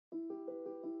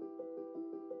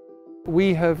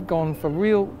We have gone for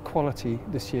real quality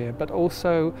this year, but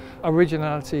also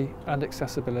originality and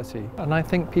accessibility. And I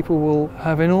think people will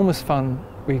have enormous fun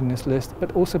reading this list,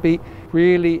 but also be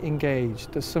really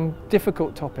engaged. There's some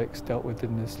difficult topics dealt with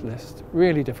in this list,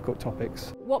 really difficult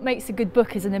topics. What makes a good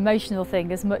book is an emotional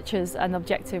thing as much as an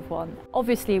objective one.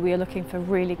 Obviously we are looking for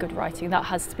really good writing, that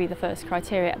has to be the first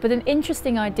criteria, but an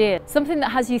interesting idea, something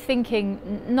that has you thinking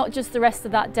not just the rest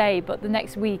of that day but the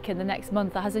next week and the next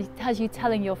month, that has you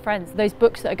telling your friends, those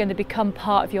books that are going to become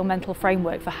part of your mental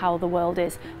framework for how the world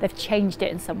is, they've changed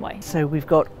it in some way. So we've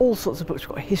got all sorts of books,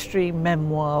 we've got history,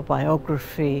 memoir,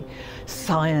 biography,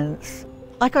 science.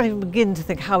 I can't even begin to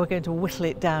think how we're going to whittle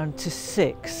it down to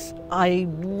 6. I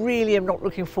really am not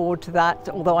looking forward to that,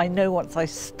 although I know once I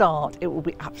start it will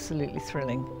be absolutely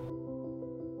thrilling.